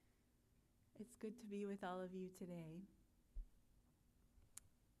It's good to be with all of you today.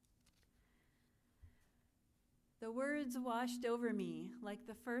 The words washed over me like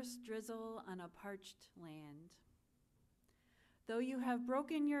the first drizzle on a parched land. Though you have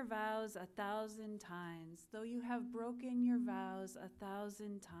broken your vows 1,000 times, though you have broken your vows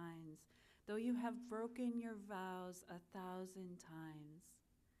 1,000 times, though you have broken your vows 1,000 times.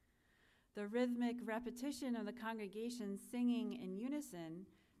 The rhythmic repetition of the congregation singing in unison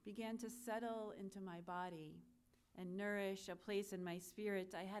began to settle into my body and nourish a place in my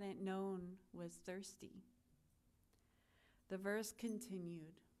spirit I hadn't known was thirsty. The verse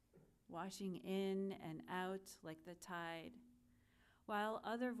continued, washing in and out like the tide, while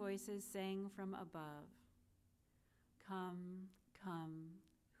other voices sang from above, "Come, come,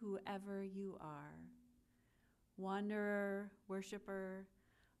 whoever you are, wanderer, worshiper,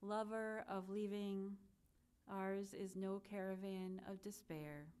 lover of leaving, ours is no caravan of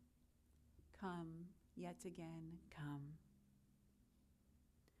despair. Come, yet again, come.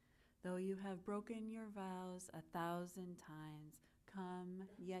 Though you have broken your vows 1,000 times, come,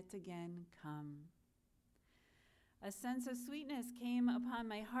 yet again, come." A sense of sweetness came upon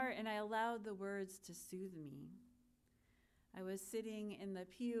my heart, and I allowed the words to soothe me. I was sitting in the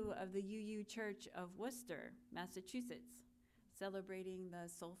pew of the UU Church of Worcester, Massachusetts, celebrating the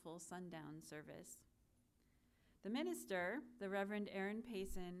Soulful Sundown service. The minister, the Reverend Aaron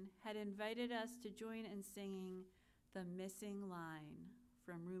Payson, had invited us to join in singing the missing line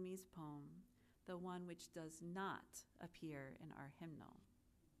from Rumi's poem, the one which does not appear in our hymnal.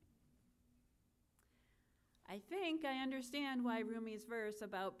 I think I understand why Rumi's verse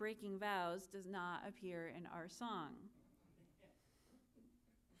about breaking vows does not appear in our song.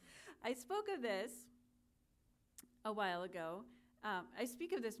 I spoke of this a while ago. I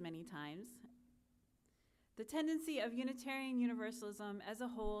speak of this many times. The tendency of Unitarian Universalism as a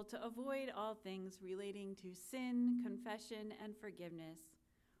whole to avoid all things relating to sin, confession, and forgiveness,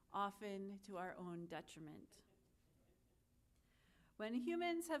 often to our own detriment. When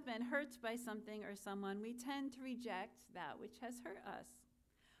humans have been hurt by something or someone, we tend to reject that which has hurt us.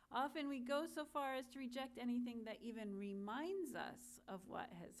 Often we go so far as to reject anything that even reminds us of what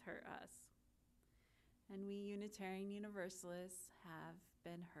has hurt us. And we Unitarian Universalists have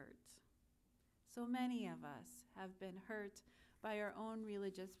been hurt. So many of us have been hurt by our own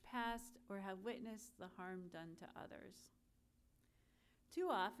religious past or have witnessed the harm done to others. Too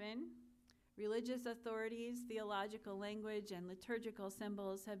often, religious authorities, theological language, and liturgical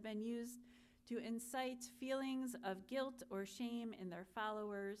symbols have been used to incite feelings of guilt or shame in their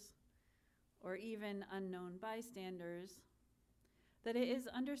followers, or even unknown bystanders, that it is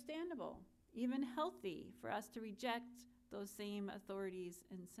understandable, even healthy, for us to reject those same authorities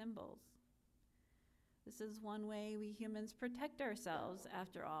and symbols. This is one way we humans protect ourselves,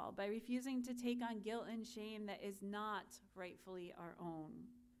 after all, by refusing to take on guilt and shame that is not rightfully our own.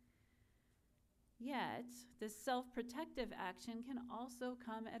 Yet, this self-protective action can also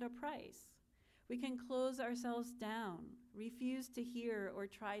come at a price. We can close ourselves down, refuse to hear or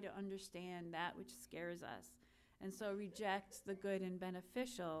try to understand that which scares us, and so reject the good and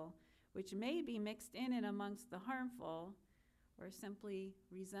beneficial, which may be mixed in and amongst the harmful, or simply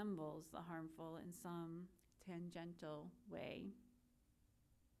resembles the harmful in some tangential way.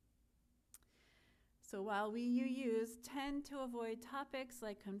 So while we UUs tend to avoid topics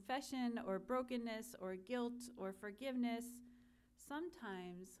like confession or brokenness or guilt or forgiveness,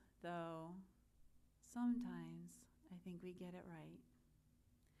 sometimes I think we get it right.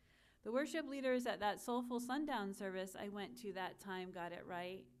 The worship leaders at that Soulful Sundown service I went to that time got it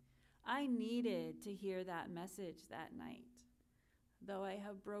right. I needed to hear that message that night. Though I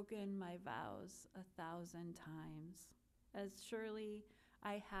have broken my vows 1,000 times, as surely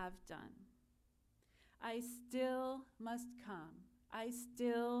I have done, I still must come. I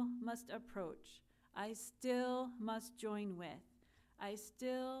still must approach. I still must join with. I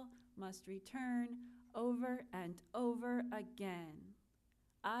still must return over and over again.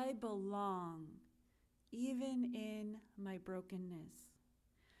 I belong, even in my brokenness.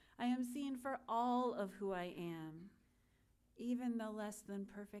 I am seen for all of who I am, even the less than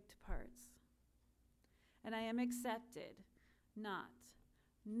perfect parts. And I am accepted, not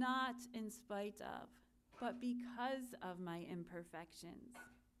in spite of, but because of my imperfections.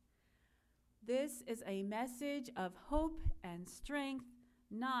 This is a message of hope and strength,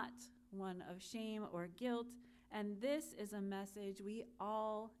 not one of shame or guilt, and this is a message we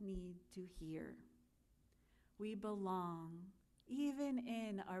all need to hear. We belong, even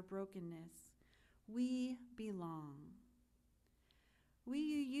in our brokenness. We belong. We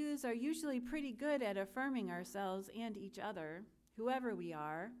UUs are usually pretty good at affirming ourselves and each other. whoever we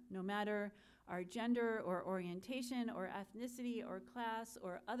are, no matter our gender or orientation or ethnicity or class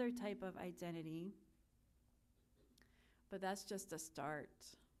or other type of identity. But that's just a start.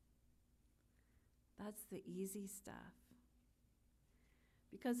 That's the easy stuff.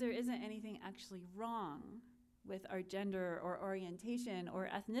 Because there isn't anything actually wrong with our gender or orientation or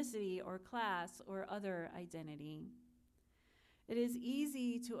ethnicity or class or other identity. It is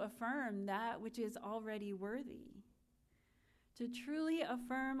easy to affirm that which is already worthy. To truly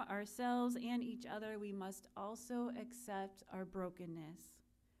affirm ourselves and each other, we must also accept our brokenness.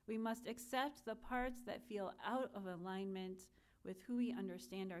 We must accept the parts that feel out of alignment with who we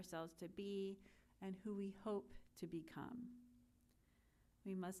understand ourselves to be and who we hope to become.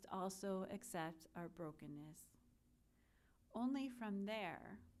 We must also accept our brokenness. Only from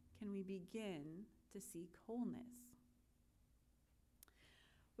there can we begin to seek wholeness.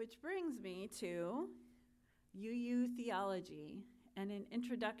 Which brings me to UU theology and an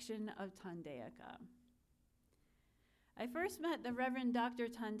introduction of Tandayaka. I first met the Reverend Dr.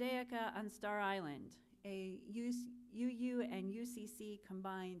 Tandayaka on Star Island, a UU and UCC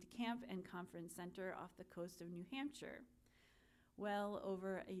combined camp and conference center off the coast of New Hampshire, well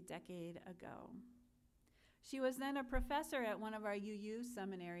over a decade ago. She was then a professor at one of our UU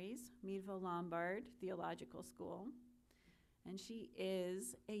seminaries, Meadville Lombard Theological School, and she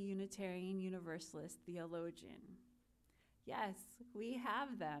is a Unitarian Universalist theologian. Yes, we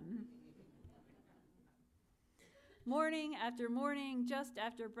have them. Morning after morning, just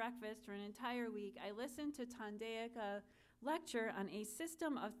after breakfast for an entire week, I listened to Tandayaka lecture on a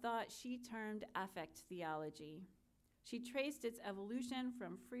system of thought she termed affect theology. She traced its evolution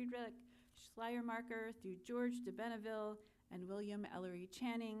from Friedrich Schleiermacher through George de Benneville and William Ellery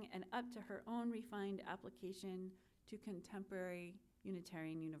Channing and up to her own refined application to contemporary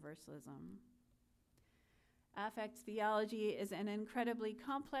Unitarian Universalism. Affect theology is an incredibly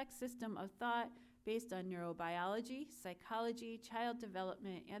complex system of thought based on neurobiology, psychology, child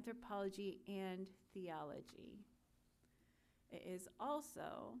development, anthropology, and theology. It is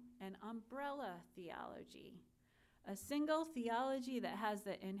also an umbrella theology, a single theology that has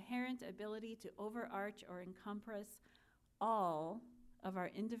the inherent ability to overarch or encompass all of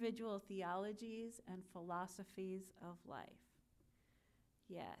our individual theologies and philosophies of life.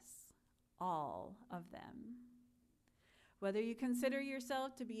 Yes, all of them. Whether you consider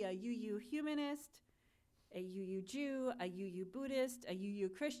yourself to be a UU humanist, a UU Jew, a UU Buddhist, a UU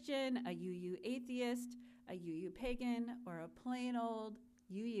Christian, a UU atheist, a UU pagan, or a plain old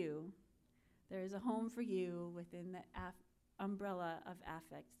UU, there is a home for you within the umbrella of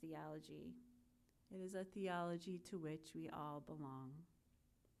affect theology. It is a theology to which we all belong.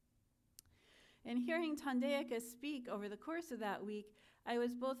 In hearing Tandayaka speak over the course of that week, I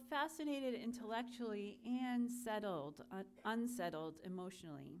was both fascinated intellectually and unsettled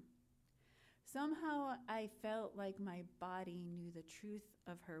emotionally. Somehow I felt like my body knew the truth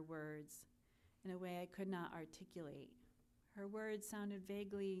of her words in a way I could not articulate. Her words sounded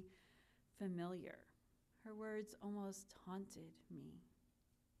vaguely familiar. Her words almost haunted me.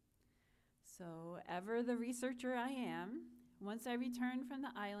 So, ever the researcher I am, once I returned from the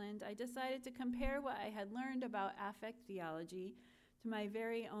island, I decided to compare what I had learned about affect theology to my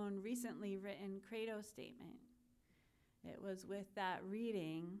very own recently written credo statement. It was with that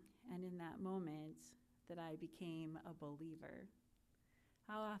reading and in that moment that I became a believer.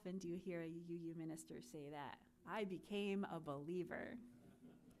 How often do you hear a UU minister say that? I became a believer.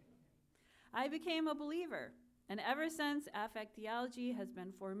 I became a believer, and ever since, affect theology has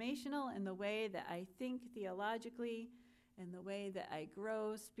been formational in the way that I think theologically, in the way that I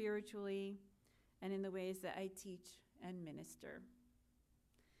grow spiritually, and in the ways that I teach and minister.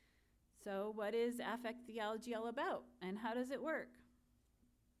 So, what is affect theology all about, and how does it work?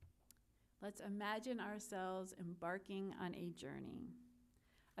 Let's imagine ourselves embarking on a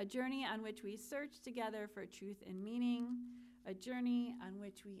journey on which we search together for truth and meaning, a journey on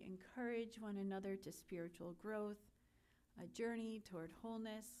which we encourage one another to spiritual growth, a journey toward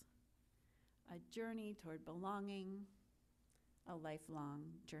wholeness, a journey toward belonging, a lifelong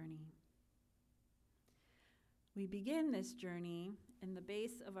journey. We begin this journey in the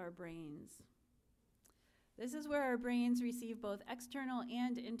base of our brains. This is where our brains receive both external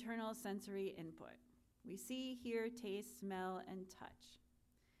and internal sensory input. We see, hear, taste, smell, and touch.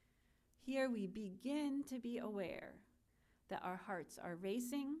 Here we begin to be aware that our hearts are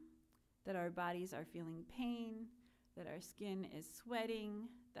racing, that our bodies are feeling pain, that our skin is sweating,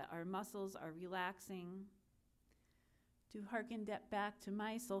 that our muscles are relaxing. To hearken back to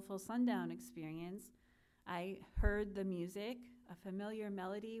my Soulful Sundown experience, I heard the music a familiar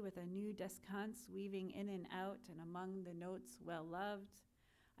melody with a new descants weaving in and out and among the notes well loved.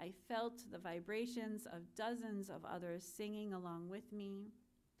 I felt the vibrations of dozens of others singing along with me.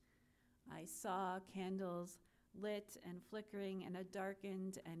 I saw candles lit and flickering in a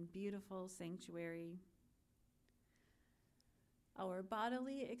darkened and beautiful sanctuary. Our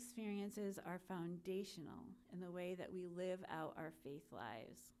bodily experiences are foundational in the way that we live out our faith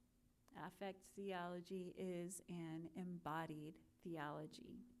lives. Affect theology is an embodied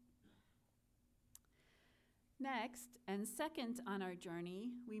theology. Next, and second on our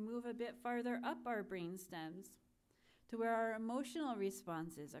journey, we move a bit farther up our brain stems to where our emotional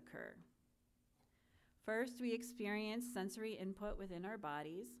responses occur. First, we experience sensory input within our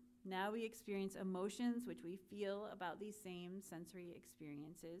bodies. Now we experience emotions which we feel about these same sensory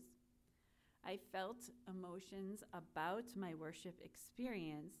experiences. I felt emotions about my worship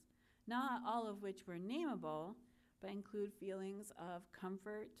experience, not all of which were nameable, but include feelings of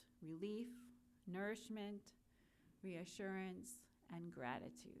comfort, relief, nourishment, reassurance, and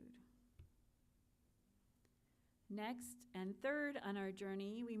gratitude. Next and third on our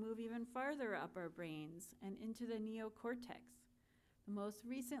journey, we move even farther up our brains and into the neocortex, the most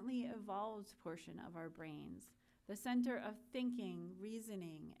recently evolved portion of our brains, the center of thinking,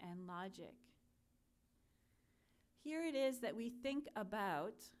 reasoning, and logic. Here it is that we think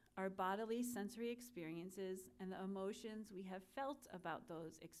about our bodily sensory experiences and the emotions we have felt about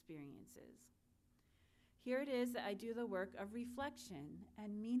those experiences. Here it is that I do the work of reflection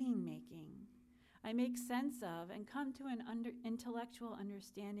and meaning making. I make sense of and come to an intellectual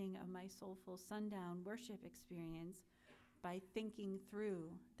understanding of my soulful sundown worship experience by thinking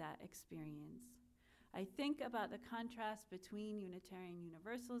through that experience. I think about the contrast between Unitarian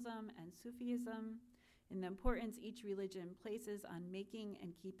Universalism and Sufism, and the importance each religion places on making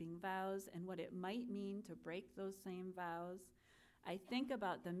and keeping vows and what it might mean to break those same vows. I think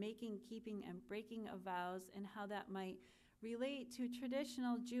about the making, keeping, and breaking of vows and how that might relate to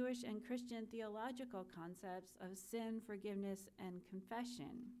traditional Jewish and Christian theological concepts of sin, forgiveness, and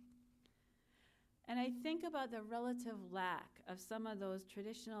confession. And I think about the relative lack of some of those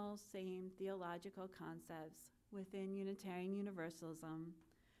traditional same theological concepts within Unitarian Universalism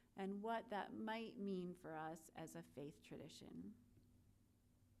and what that might mean for us as a faith tradition.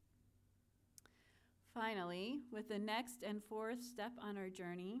 Finally, with the next and fourth step on our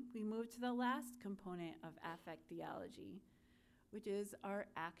journey, we move to the last component of affect theology, which is our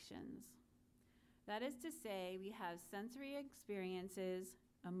actions. That is to say, we have sensory experiences,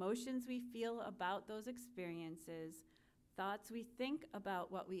 emotions we feel about those experiences, thoughts we think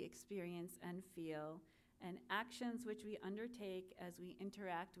about what we experience and feel, and actions which we undertake as we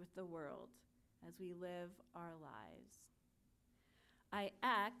interact with the world, as we live our lives. I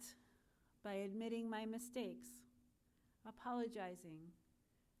act by admitting my mistakes, apologizing,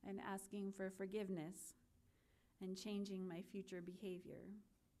 and asking for forgiveness, and changing my future behavior.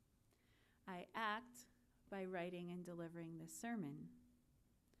 I act by writing and delivering this sermon.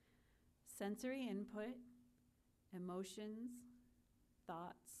 Sensory input, emotions,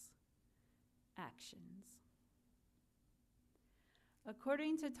 thoughts, actions.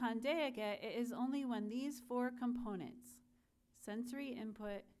 According to Tandayake, it is only when these four components, sensory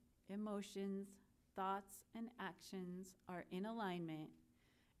input, emotions, thoughts, and actions, are in alignment,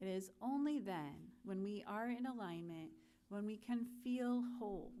 it is only then, when we are in alignment, when we can feel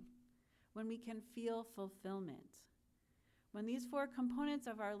whole, when we can feel fulfillment. When these four components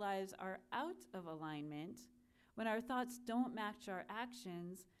of our lives are out of alignment, when our thoughts don't match our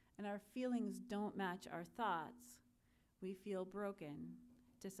actions and our feelings don't match our thoughts, we feel broken,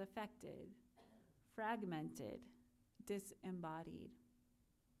 disaffected, fragmented, disembodied.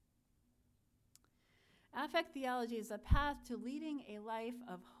 Affect theology is a path to leading a life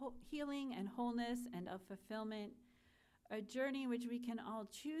of healing and wholeness and of fulfillment, a journey which we can all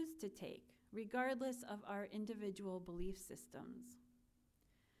choose to take, regardless of our individual belief systems.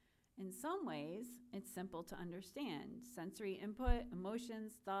 In some ways, it's simple to understand. Sensory input,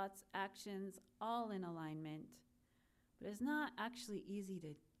 emotions, thoughts, actions, all in alignment. But it's not actually easy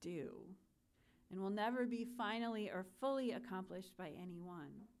to do, and will never be finally or fully accomplished by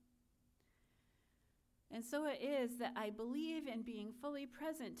anyone. And so it is that I believe in being fully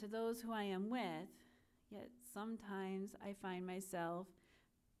present to those who I am with, yet sometimes I find myself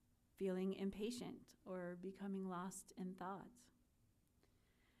feeling impatient or becoming lost in thought.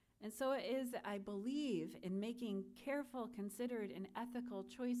 And so it is that I believe in making careful, considered, and ethical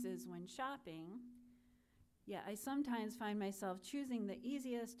choices when shopping, yet I sometimes find myself choosing the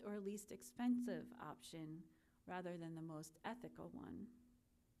easiest or least expensive option rather than the most ethical one.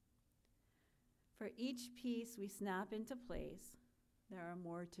 For each piece we snap into place, there are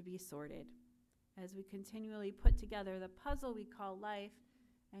more to be sorted as we continually put together the puzzle we call life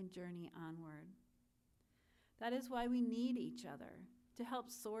and journey onward. That is why we need each other to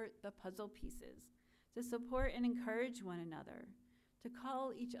help sort the puzzle pieces, to support and encourage one another, to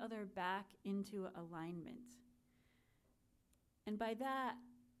call each other back into alignment. And by that,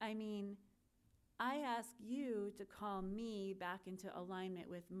 I mean, I ask you to call me back into alignment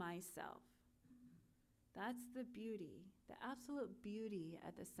with myself. That's the beauty, the absolute beauty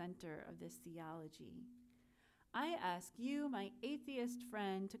at the center of this theology. I ask you, my atheist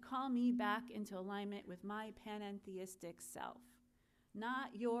friend, to call me back into alignment with my panentheistic self,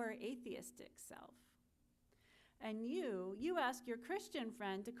 not your atheistic self. And you ask your Christian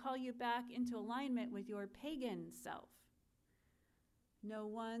friend to call you back into alignment with your pagan self. No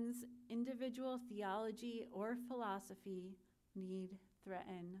one's individual theology or philosophy need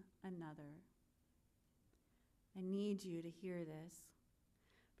threaten another. I need you to hear this,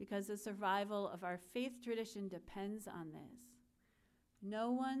 because the survival of our faith tradition depends on this.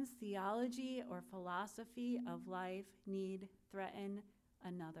 No one's theology or philosophy of life need threaten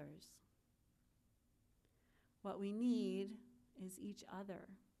another's. What we need is each other.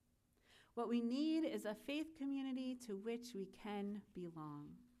 What we need is a faith community to which we can belong.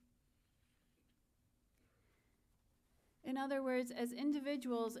 In other words, as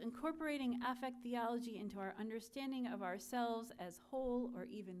individuals, incorporating affect theology into our understanding of ourselves as whole or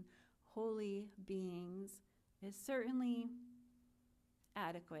even holy beings is certainly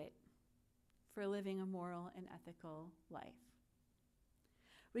adequate for living a moral and ethical life.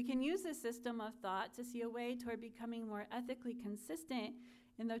 We can use this system of thought to see a way toward becoming more ethically consistent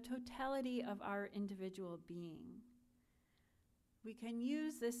in the totality of our individual being. We can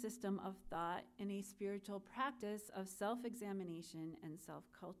use this system of thought in a spiritual practice of self-examination and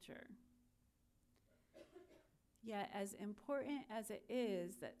self-culture. Yet, as important as it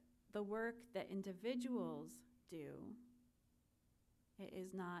is that the work that individuals do, it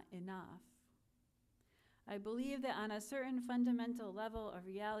is not enough. I believe that on a certain fundamental level of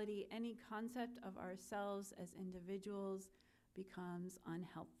reality, any concept of ourselves as individuals becomes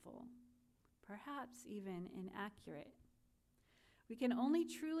unhelpful, perhaps even inaccurate. We can only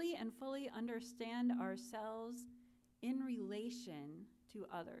truly and fully understand ourselves in relation to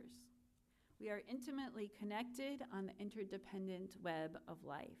others. We are intimately connected on the interdependent web of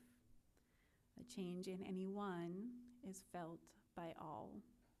life. A change in any one is felt by all.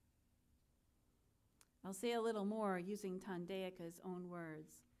 I'll say a little more using Tandayika's own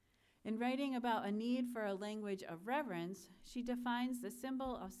words. In writing about a need for a language of reverence, she defines the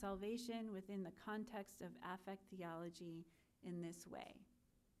symbol of salvation within the context of affect theology in this way.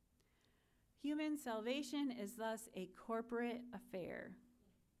 Human salvation is thus a corporate affair.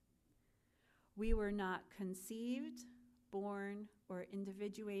 We were not conceived, born, or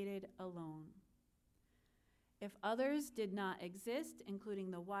individuated alone. If others did not exist,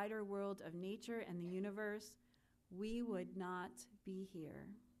 including the wider world of nature and the universe, we would not be here.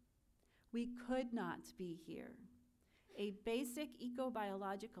 We could not be here. A basic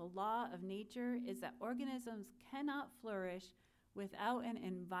ecobiological law of nature is that organisms cannot flourish without an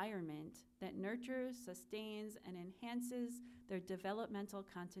environment that nurtures, sustains, and enhances their developmental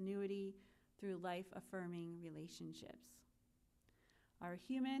continuity through life-affirming relationships. Our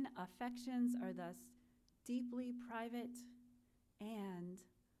human affections are thus deeply private and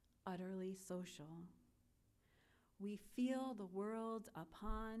utterly social. We feel the world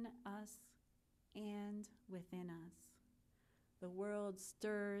upon us and within us. The world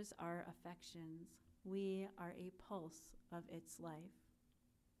stirs our affections. We are a pulse of its life.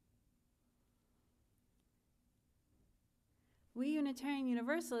 We Unitarian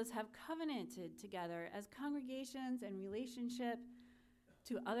Universalists have covenanted together as congregations in relationship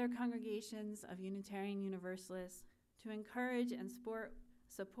to other congregations of Unitarian Universalists to encourage and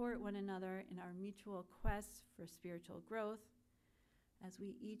support one another in our mutual quest for spiritual growth as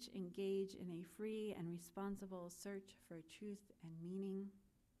we each engage in a free and responsible search for truth and meaning.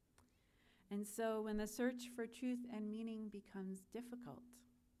 And so when the search for truth and meaning becomes difficult,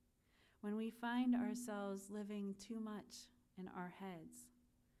 when we find ourselves living too much in our heads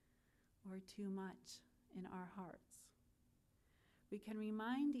or too much in our hearts, we can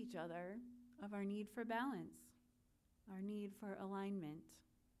remind each other of our need for balance, our need for alignment.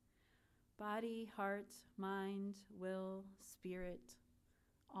 Body, heart, mind, will, spirit,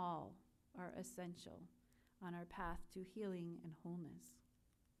 all are essential on our path to healing and wholeness.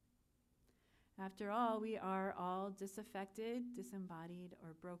 After all, we are all disaffected, disembodied,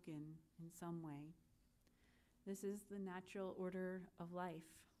 or broken in some way. This is the natural order of life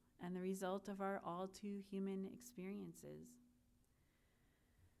and the result of our all too human experiences.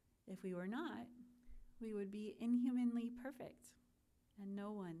 If we were not, we would be inhumanly perfect, and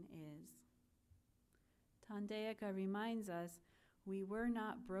no one is. Tandayaka reminds us we were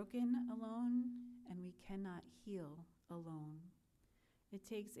not broken alone, and we cannot heal alone. It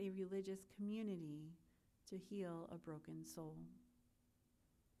takes a religious community to heal a broken soul.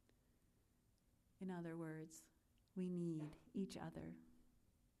 In other words, we need each other.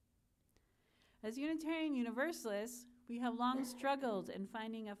 As Unitarian Universalists, we have long struggled in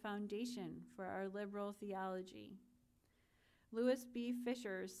finding a foundation for our liberal theology. Louis B.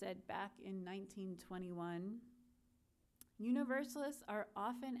 Fisher said back in 1921, Universalists are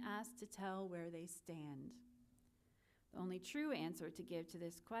often asked to tell where they stand. The only true answer to give to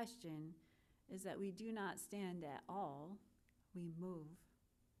this question is that we do not stand at all, we move.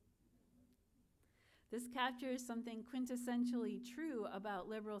 This captures something quintessentially true about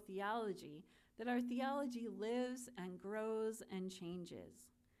liberal theology, that our theology lives and grows and changes.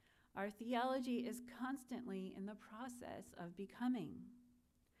 Our theology is constantly in the process of becoming.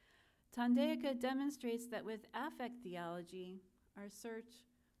 Tandayaka demonstrates that with affect theology, our search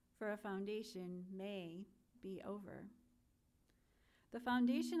for a foundation may be over. The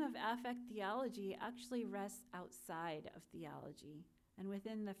foundation of affect theology actually rests outside of theology and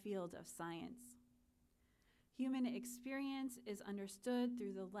within the field of science. Human experience is understood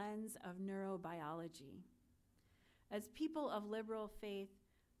through the lens of neurobiology. As people of liberal faith,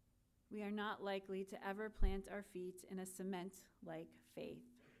 we are not likely to ever plant our feet in a cement-like faith.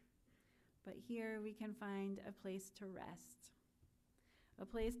 But here we can find a place to rest, a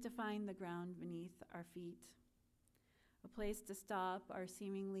place to find the ground beneath our feet, a place to stop our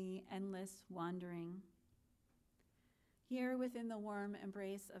seemingly endless wandering. Here within the warm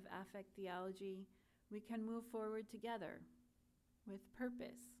embrace of affect theology, we can move forward together with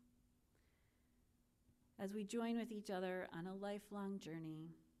purpose as we join with each other on a lifelong journey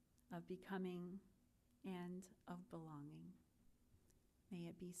of becoming and of belonging. May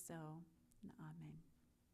it be so, and amen.